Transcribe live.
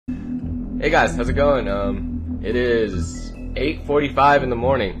Hey guys, how's it going? It is 8:45 in the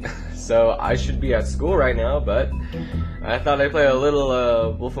morning, so I should be at school right now, but I thought I'd play a little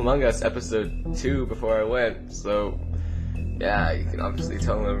Wolf Among Us episode 2 before I went, so yeah, you can obviously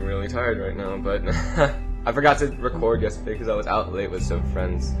tell I'm really tired right now, but I forgot to record yesterday because I was out late with some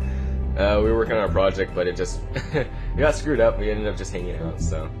friends. We were working on a project, but it just it got screwed up. We ended up just hanging out,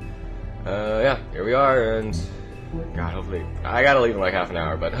 so yeah, here we are, and God, hopefully, I gotta leave in like half an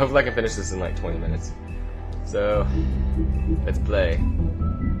hour, but hopefully I can finish this in like 20 minutes. So, let's play.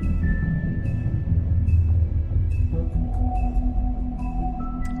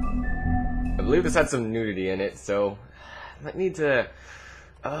 I believe this had some nudity in it, so I might need to,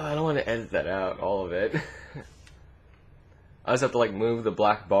 I don't want to edit that out, all of it. I just have to like move the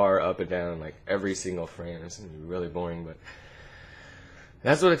black bar up and down like every single frame. It's gonna be really boring, but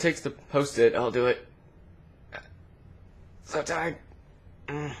that's what it takes to post it. I'll do it. So tired.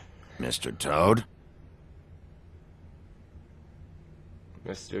 Mr. Toad?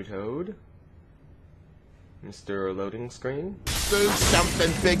 Mr. Toad? Mr. Loading Screen? Do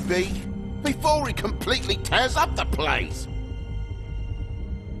something, Bigby, before he completely tears up the place!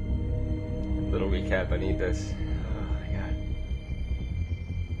 Little recap, I need this. Oh my god.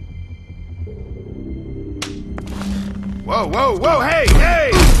 Whoa, whoa, whoa, hey,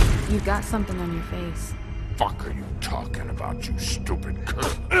 hey! You got something on your face. Fuck are you talking about, you stupid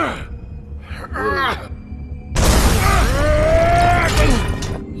cunt?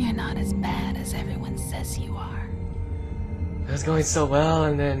 You're not as bad as everyone says you are. It was going so well,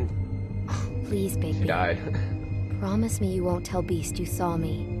 and then Please, she Bigby. died. Promise me you won't tell Beast you saw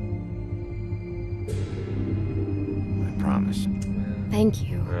me. I promise. Thank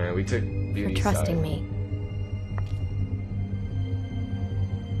you Alright, we took for Beauty's trusting side. me.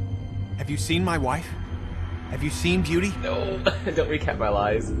 Have you seen my wife? Have you seen Beauty? No, don't recap my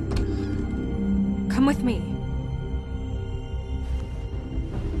lies. Come with me.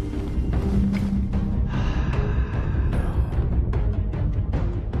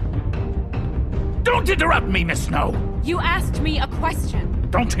 Don't interrupt me, Miss Snow! You asked me a question.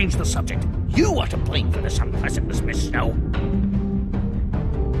 Don't change the subject. You are to blame for this unpleasantness, Miss Snow.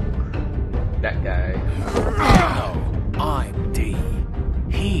 That guy. No, I'm D.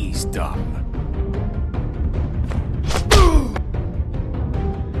 He's dumb.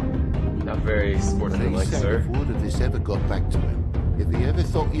 Not very sportsmanlike, Sack sir. of wood if this ever got back to him. If he ever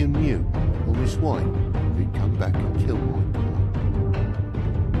thought you knew, or Miss White, he'd come back and kill my boy.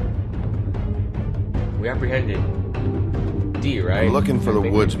 We apprehended D, right? I'm looking for the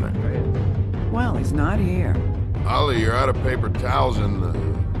Big- woodsman. right? Well, he's not here. Ollie, you're out of paper towels and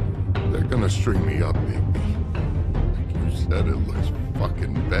they're gonna string me up, Bigby. You said it looks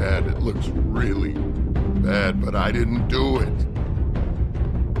fucking bad. It looks really bad, but I didn't do it.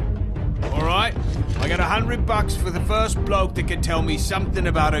 Alright, I got $100 for the first bloke that can tell me something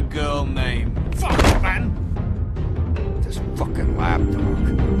about a girl named. Fuck it, man! This fucking lapdog.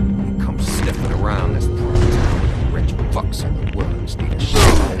 He comes sniffing around this part of town. Rich fucks in the woods need a shit.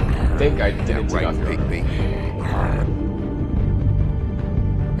 I think I didn't Damn take right, off your arm. Bigby.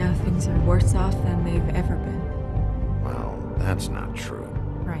 Now things are worse off than they've ever been. Well, that's not true.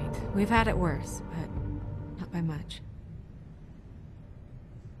 Right. We've had it worse, but not by much.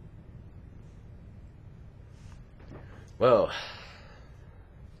 Well.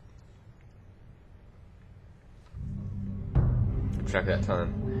 Track that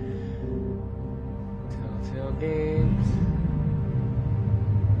time. Telltale Games.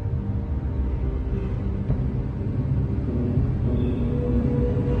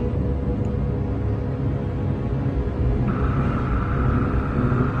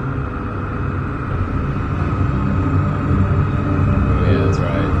 Oh, yeah, that's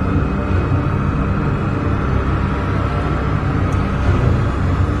right.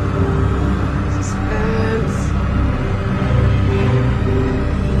 Suspense.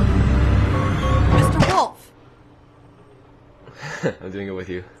 Mr. Wolf! I'm doing it with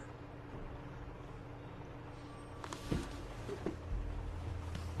you.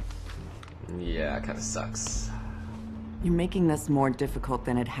 Yeah, it kind of sucks. You're making this more difficult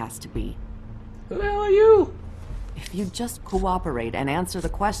than it has to be. Who the hell are you? If you just cooperate and answer the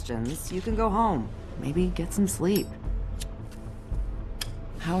questions, you can go home. Maybe get some sleep.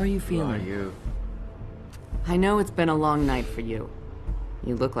 How are you Who are feeling? you? I know it's been a long night for you.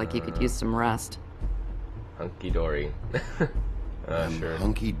 You look like you could use some rest. Hunky dory. Sure.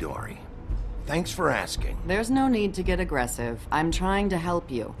 Hunky-dory. Thanks for asking. There's no need to get aggressive. I'm trying to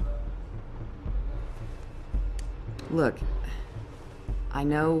help you. Look, I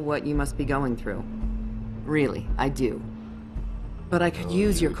know what you must be going through. Really, I do. But I could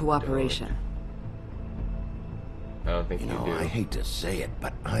use your cooperation. I don't think You you know, do. I hate to say it,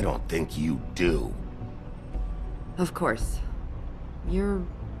 but I don't think you do. Of course. You're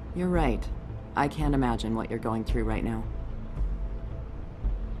right. I can't imagine what you're going through right now.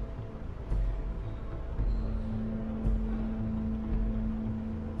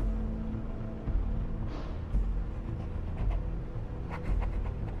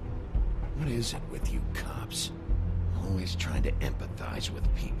 What is it with you cops? Always trying to empathize with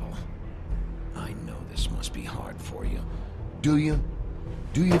people. I know this must be hard for you. Do you?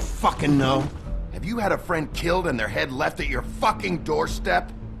 Do you fucking know? Have you had a friend killed and their head left at your fucking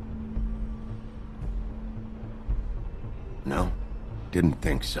doorstep? No? Didn't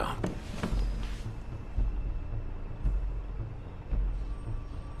think so.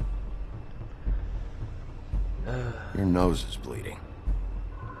 Your nose is bleeding.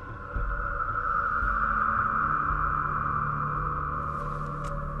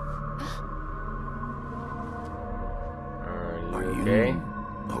 Are you okay?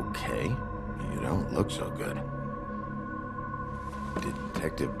 Okay. You don't look so good.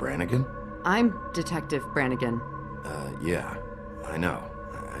 Detective Brannigan? I'm Detective Brannigan. Yeah. I know.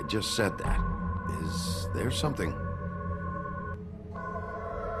 I just said that. Is there something? Do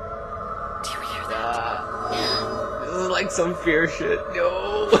you hear that? This is like some fear shit.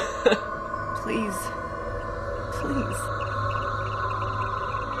 No. Please. Please.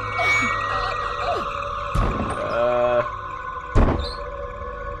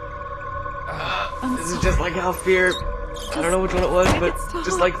 This is just like how fear. I don't know which one it was, but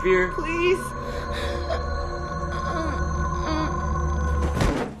just like fear. Please.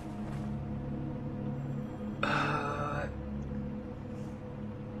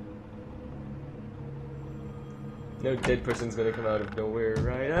 No dead person's gonna come out of nowhere,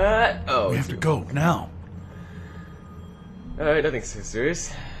 right? Oh, We have to go now. Alright, nothing so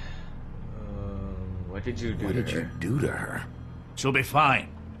serious. What did you do What to did her? you do to her? She'll be fine.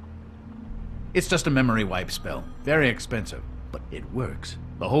 It's just a memory wipe spell. Very expensive, but it works.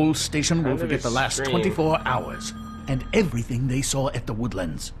 The whole station will Kind of forget the last extreme. 24 hours and everything they saw at the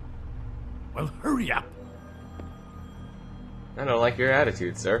Woodlands. Well, hurry up. I don't like your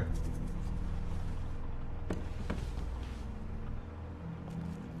attitude, sir.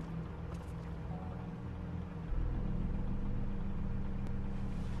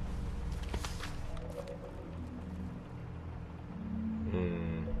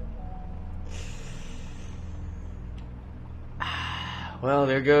 Well,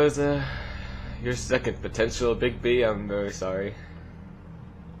 there goes your second potential, Big B. I'm very sorry.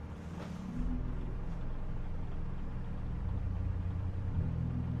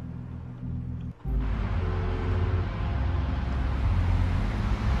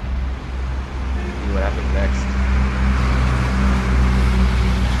 What happened next?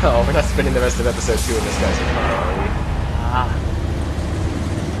 Oh, we're not spending the rest of episode 2 in this guy's car, are we?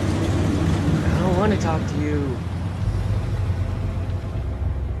 I don't want to talk to you.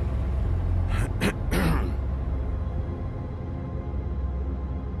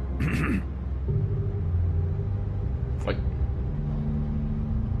 Like,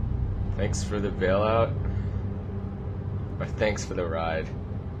 thanks for the bailout, or thanks for the ride.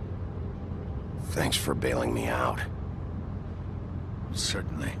 Thanks for bailing me out.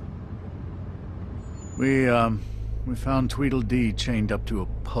 Certainly. We found Tweedledee chained up to a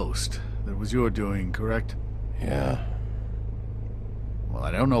post. That was your doing, correct? Yeah. Well,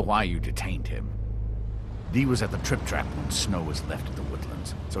 I don't know why you detained him. Dee was at the Trip Trap when Snow was left at the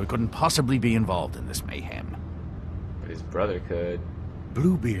Woodlands, so he couldn't possibly be involved in this mayhem. But his brother could.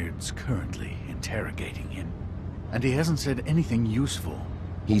 Bluebeard's currently interrogating him, and he hasn't said anything useful.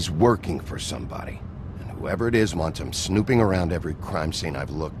 He's working for somebody, and whoever it is wants him snooping around every crime scene I've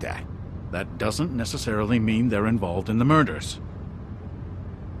looked at. That doesn't necessarily mean they're involved in the murders.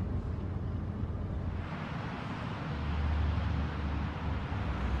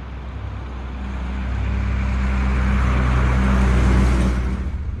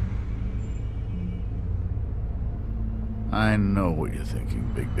 I know what you're thinking,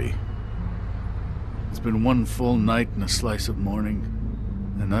 Bigby. It's been one full night and a slice of morning,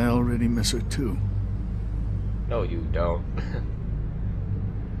 and I already miss her too. No, you don't.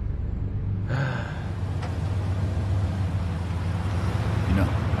 You know,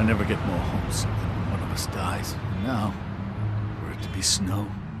 I never get more homesick than when one of us dies. And now, for it to be Snow,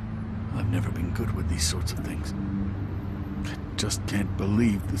 I've never been good with these sorts of things. I just can't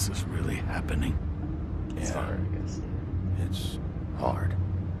believe this is really happening. It's hard, I guess. It's hard.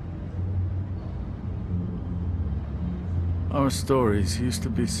 Our stories used to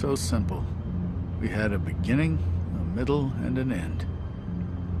be so simple. We had a beginning, a middle, and an end.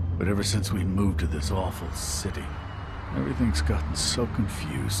 But ever since we moved to this awful city, everything's gotten so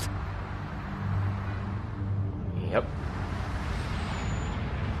confused. Yep.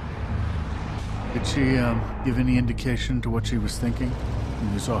 Did she, give any indication to what she was thinking?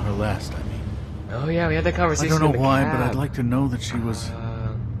 When you saw her last, I mean. Oh yeah, we had that I conversation. don't know in the why, cab. but I'd like to know that she was,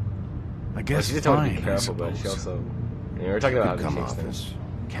 I guess, she did tell me to fine, be I careful, but she suppose. also... You know, we were talking about Could how come to change off things.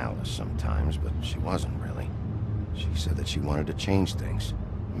 as callous sometimes, but she wasn't really. She said that she wanted to change things,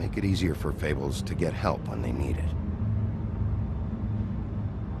 make it easier for Fables to get help when they need it.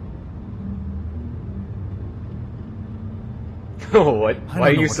 What? I Why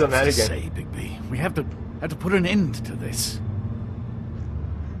are don't know you what so else mad to again? say, Bigby. We have to put an end to this.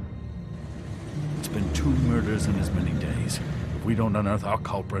 It's been 2 murders in as many days. If we don't unearth our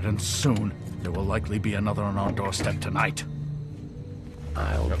culprit, and soon, there will likely be another on our doorstep tonight.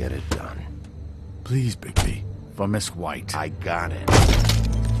 I'll get it done. Please, Bigby. For Miss White. I got it.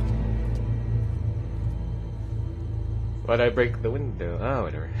 Why'd I break the window? Oh,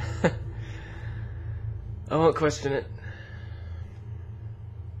 whatever. I won't question it.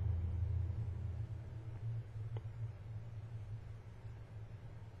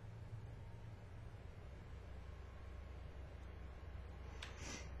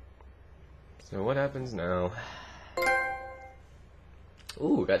 So what happens now?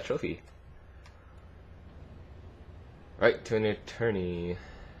 Ooh, got a trophy. Right to an attorney.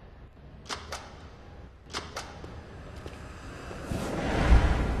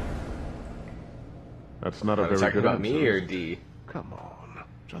 That's not a Are we very talking good about me answer. or D? Come on.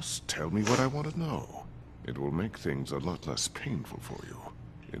 Just tell me what I want to know. It will make things a lot less painful for you.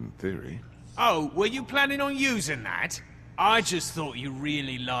 In theory. Oh, were you planning on using that? I just thought you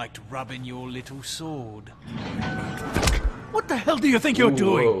really liked rubbing your little sword. What the hell do you think you're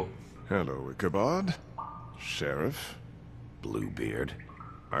doing? Whoa. Hello, Ichabod. Sheriff. Bluebeard.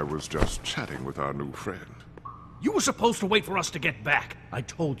 I was just chatting with our new friend. You were supposed to wait for us to get back. I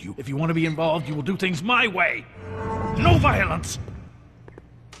told you, if you want to be involved, you will do things my way. No violence!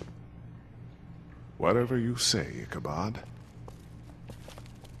 Whatever you say, Ichabod.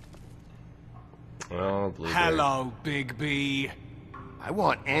 Oh, Blueberry. Hello, Big B. I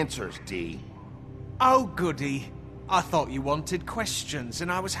want answers, D. Oh, goody. I thought you wanted questions,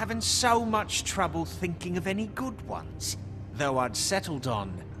 and I was having so much trouble thinking of any good ones. Though I'd settled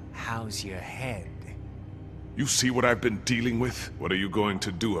on, how's your head? You see what I've been dealing with? What are you going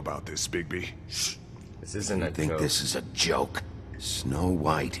to do about this, Bigby? This isn't You a think joke. this is a joke? Snow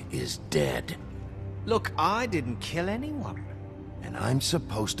White is dead. Look, I didn't kill anyone. And I'm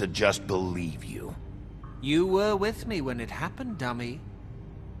supposed to just believe you. You were with me when it happened, dummy.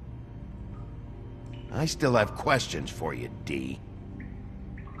 I still have questions for you, D.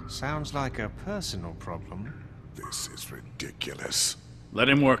 Sounds like a personal problem. This is ridiculous. Let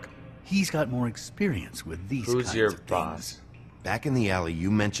him work. He's got more experience with these Who's kinds your of boss? things. Back in the alley, you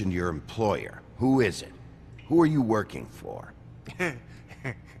mentioned your employer. Who is it? Who are you working for?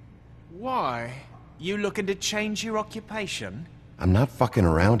 Why? You looking to change your occupation? I'm not fucking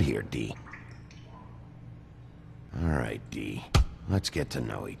around here, D. All right, D. Let's get to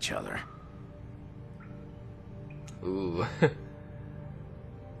know each other. Ooh.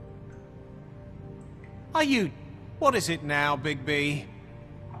 Are you... What is it now, Big B?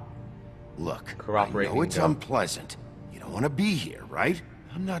 Look, I Cooperating know it's gun. unpleasant. You don't want to be here, right?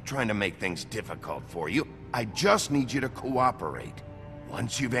 I'm not trying to make things difficult for you. I just need you to cooperate.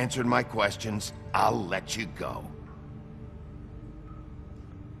 Once you've answered my questions, I'll let you go.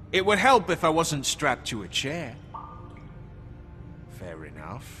 It would help if I wasn't strapped to a chair. Fair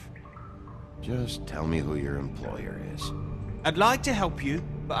enough. Just tell me who your employer is. I'd like to help you,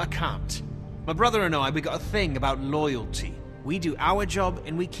 but I can't. My brother and I, we got a thing about loyalty. We do our job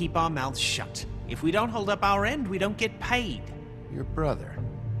and we keep our mouths shut. If we don't hold up our end, we don't get paid. Your brother.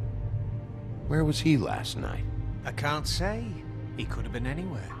 Where was he last night? I can't say. He could have been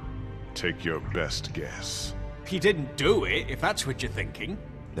anywhere. Take your best guess. He didn't do it, if that's what you're thinking.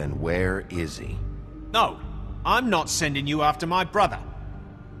 Then where is he? No, I'm not sending you after my brother.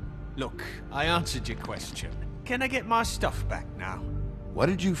 Look, I answered your question. Can I get my stuff back now? What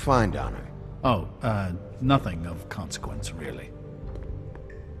did you find on her? Oh, nothing of consequence, really.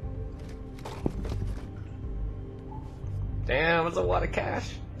 Damn, that's a lot of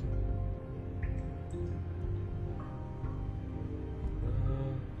cash.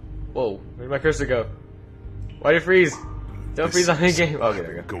 Whoa, where'd my cursor go? Why'd it freeze? Don't freeze on any game. Okay, there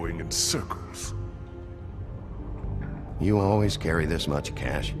we go. Going in circles. You always carry this much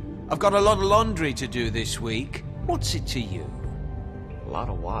cash? I've got a lot of laundry to do this week. What's it to you? A lot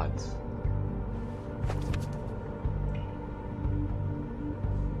of watts.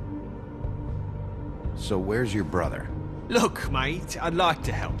 So where's your brother? Look, mate, I'd like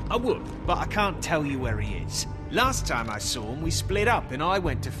to help. I would, but I can't tell you where he is. Last time I saw him, we split up and I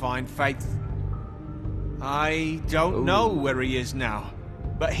went to find Faith. I don't know where he is now.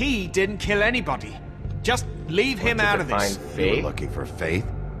 But he didn't kill anybody. Just leave him out of this. You were looking for Faith?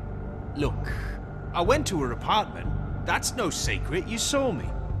 Look, I went to her apartment. That's no secret. You saw me.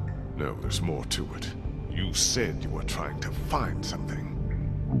 No, there's more to it. You said you were trying to find something.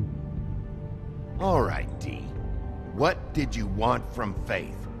 All right, D. What did you want from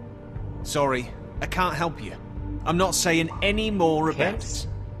Faith? Sorry, I can't help you. I'm not saying any more about it.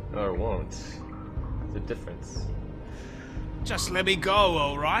 Or won't. The difference. Just let me go,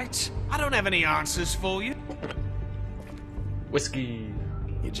 all right? I don't have any answers for you. Whiskey.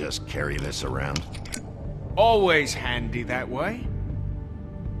 You just carry this around? Always handy that way.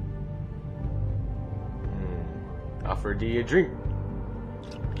 Offer D a drink.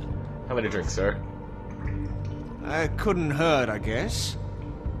 How many drinks, sir? Couldn't hurt, I guess.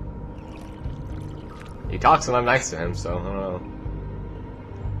 He talks and I'm nice to him, so I don't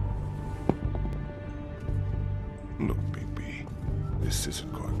know. Look, Bigby, this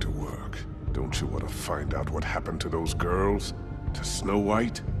isn't going to work. Don't you want to find out what happened to those girls? To Snow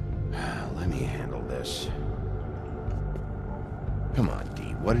White? Let me handle this. Come on,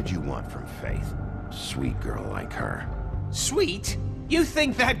 D. What did you want from Faith? Sweet girl like her. Sweet? You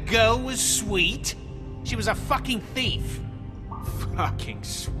think that girl was sweet? She was a fucking thief. Fucking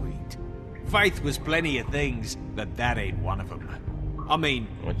sweet. Faith was plenty of things, but that ain't one of them. I mean,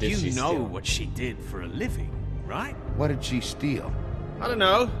 you know what she did for a living, right? What did she steal? I don't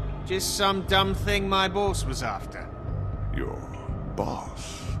know. Just some dumb thing my boss was after. Your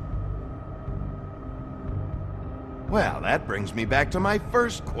boss? Well, that brings me back to my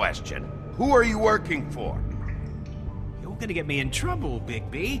first question. Who are you working for? You're gonna get me in trouble,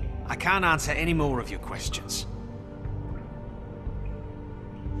 Bigby. I can't answer any more of your questions.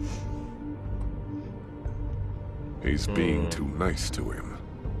 He's being too nice to him.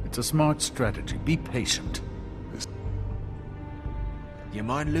 It's a smart strategy. Be patient. You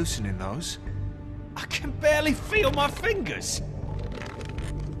mind loosening those? I can barely feel my fingers.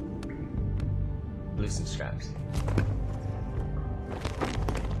 Loosen straps.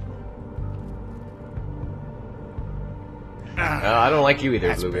 I don't like you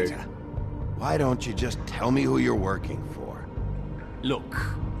either, Bluebeard. Why don't you just tell me who you're working for? Look,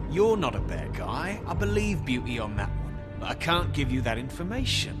 you're not a bad guy. I believe Beauty on that one. But I can't give you that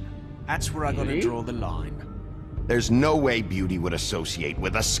information. That's where I gotta draw the line. There's no way Beauty would associate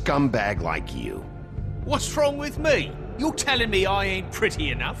with a scumbag like you. What's wrong with me? You're telling me I ain't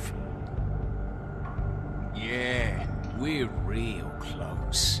pretty enough? Yeah, we're real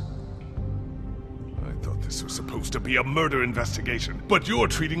close. I thought this was supposed to be a murder investigation, but you're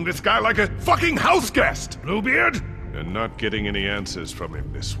treating this guy like a fucking house guest, Bluebeard! And not getting any answers from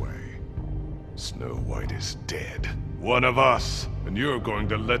him this way. Snow White is dead. One of us. And you're going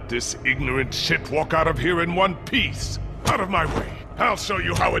to let this ignorant shit walk out of here in one piece. Out of my way. I'll show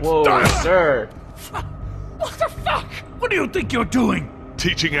you how it's done. Sir. What the fuck? What do you think you're doing?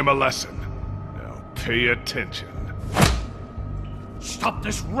 Teaching him a lesson. Now pay attention. Stop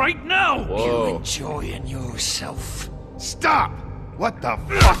this right now! Whoa. You enjoying yourself? Stop! What the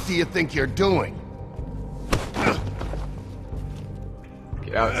fuck do you think you're doing?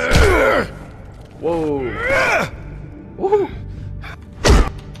 Get out, sir. Whoa. Woo.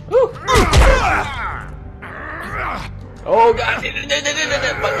 Oh god,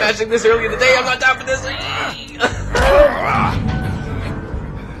 butt mashing this early in the day, I'm not down for this.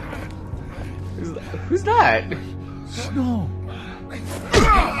 Who's that? Snow.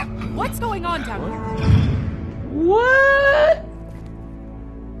 What's going on down here? What?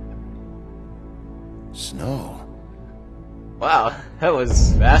 Snow. Wow, that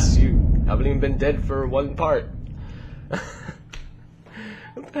was fast. You haven't even been dead for one part.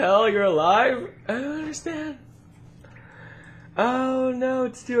 What the hell? You're alive? I don't understand. Oh no,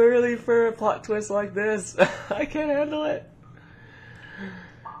 it's too early for a plot twist like this. I can't handle it.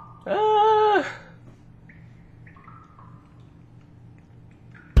 Ah.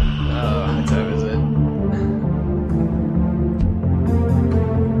 Oh, what time is it?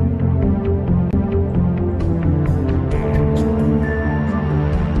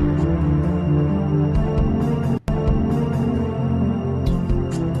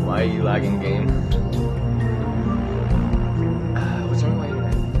 Why are you lagging, game? What's wrong with my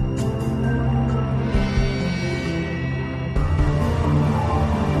internet?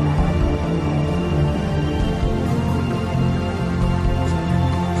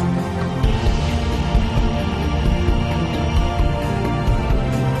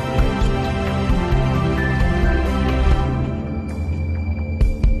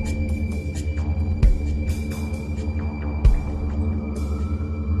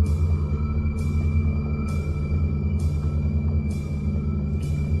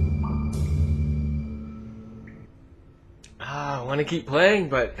 want to keep playing,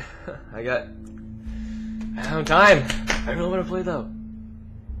 but I don't have time. I really want to play though.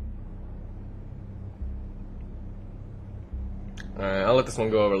 Alright, I'll let this one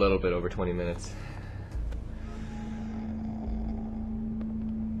go over a little bit over 20 minutes.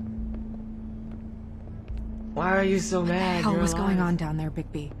 Why are you so mad? What the hell You're was going alive. on down there,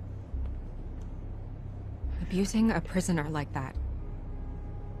 Bigby? Abusing a prisoner like that.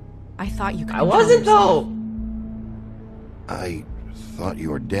 I thought you could. I wasn't though! I thought you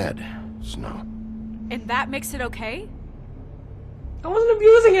were dead, Snow. And that makes it okay? I wasn't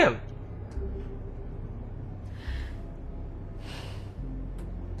abusing him!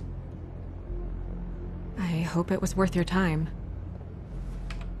 I hope it was worth your time.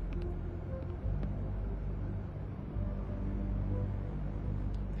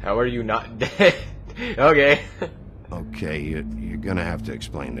 How are you not dead? Okay. Okay, you're gonna have to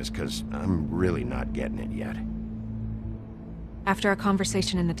explain this, because I'm really not getting it yet. After a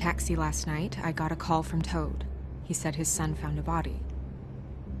conversation in the taxi last night, I got a call from Toad. He said his son found a body.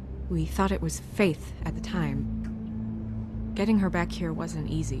 We thought it was Faith at the time. Getting her back here wasn't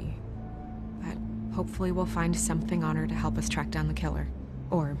easy, but hopefully we'll find something on her to help us track down the killer.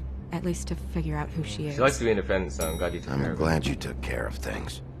 Or at least to figure out who she is. She likes to be independent, so I'm glad you took care of I'm it. glad you took care of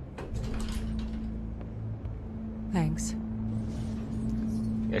things. Thanks.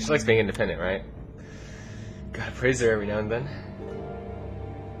 Yeah, she likes being independent, right? Gotta praise her every now and then.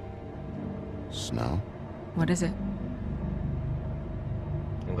 Snow? What is it?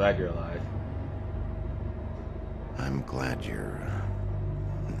 I'm glad you're alive. I'm glad you're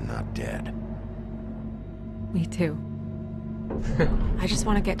not dead. Me too. I just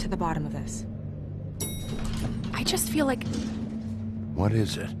want to get to the bottom of this. I just feel like... What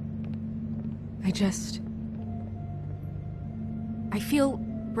is it? I feel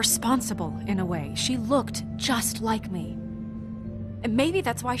responsible in a way. She looked just like me. And maybe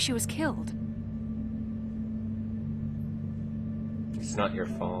that's why she was killed. It's not your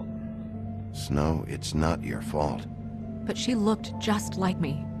fault. Snow, it's not your fault. But she looked just like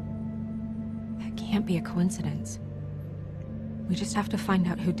me. That can't be a coincidence. We just have to find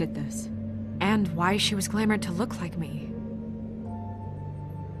out who did this. And why she was glamored to look like me.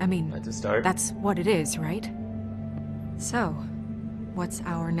 I mean, That's a start. that's what it is, right? So, what's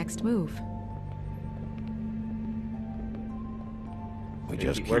our next move? We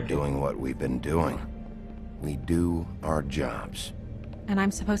just keep keep working. doing what we've been doing. We do our jobs. And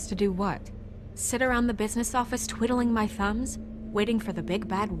I'm supposed to do what? Sit around the business office twiddling my thumbs? Waiting for the big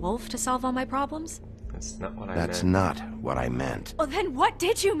bad wolf to solve all my problems? That's not what I That's meant. not what I meant. Well, then what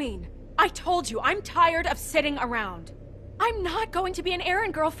did you mean? I told you, I'm tired of sitting around. I'm not going to be an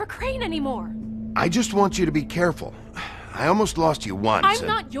errand girl for Crane anymore. I just want you to be careful. I almost lost you once. I'm and-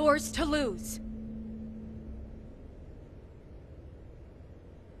 not yours to lose.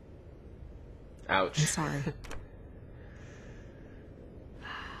 Ouch. I'm sorry.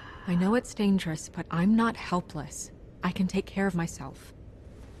 I know it's dangerous, but I'm not helpless. I can take care of myself.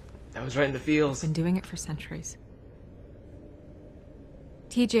 That was right in the feels. Been doing it for centuries.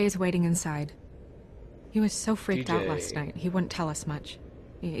 TJ is waiting inside. He was so freaked out last TJ. night, he wouldn't tell us much.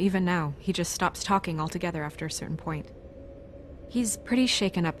 Even now, he just stops talking altogether after a certain point. He's pretty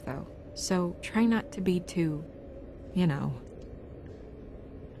shaken up, though, so try not to be too, you know,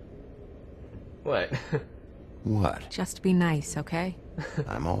 What? What? just be nice, okay?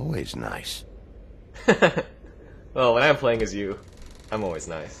 I'm always nice. Well, when I'm playing as you, I'm always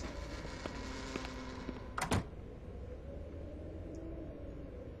nice.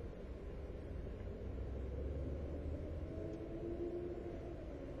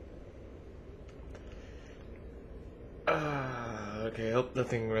 Okay, hope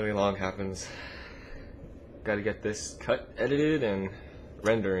nothing really long happens. Gotta get this cut edited and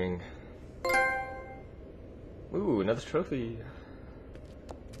rendering. Ooh, another trophy.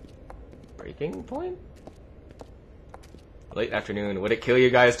 Breaking point? Late afternoon. Would it kill you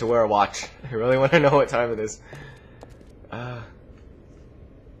guys to wear a watch? I really want to know what time it is.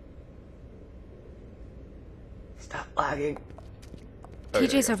 Stop lagging.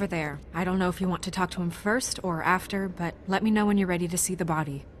 TJ's over there. I don't know if you want to talk to him first or after, but let me know when you're ready to see the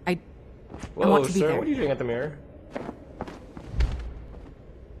body. I Whoa, want to be sir, there. what are you doing at the mirror?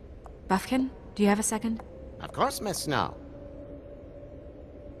 Buffkin, do you have a second? Of course, Miss Snow.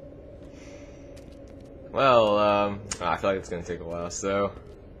 Well, I feel like it's gonna take a while, so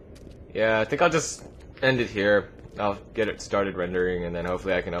yeah, I think I'll just end it here. I'll get it started rendering, and then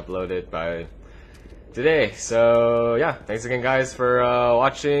hopefully I can upload it by today. So yeah, thanks again, guys, for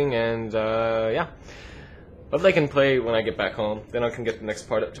watching, and yeah, hopefully I can play when I get back home. Then I can get the next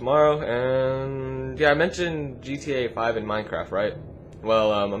part up tomorrow. And yeah, I mentioned GTA 5 and Minecraft, right?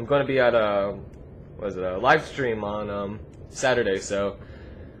 Well, I'm going to be at a live stream on Saturday. So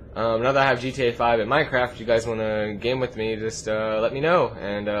now that I have GTA 5 and Minecraft, if you guys want to game with me, just let me know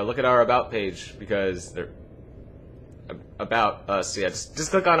and look at our about page because they're about us. Yeah, just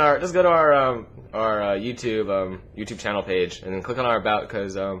click on just go to our YouTube channel page and then click on our about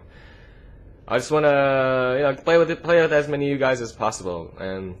because I just want to play with as many of you guys as possible,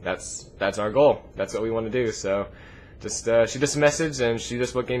 and that's our goal. That's what we want to do. So just shoot us a message and shoot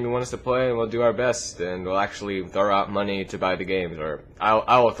us what game you want us to play, and we'll do our best. And we'll actually throw out money to buy the games, or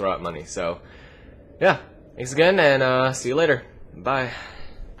I will throw out money. So yeah, thanks again, and see you later. Bye.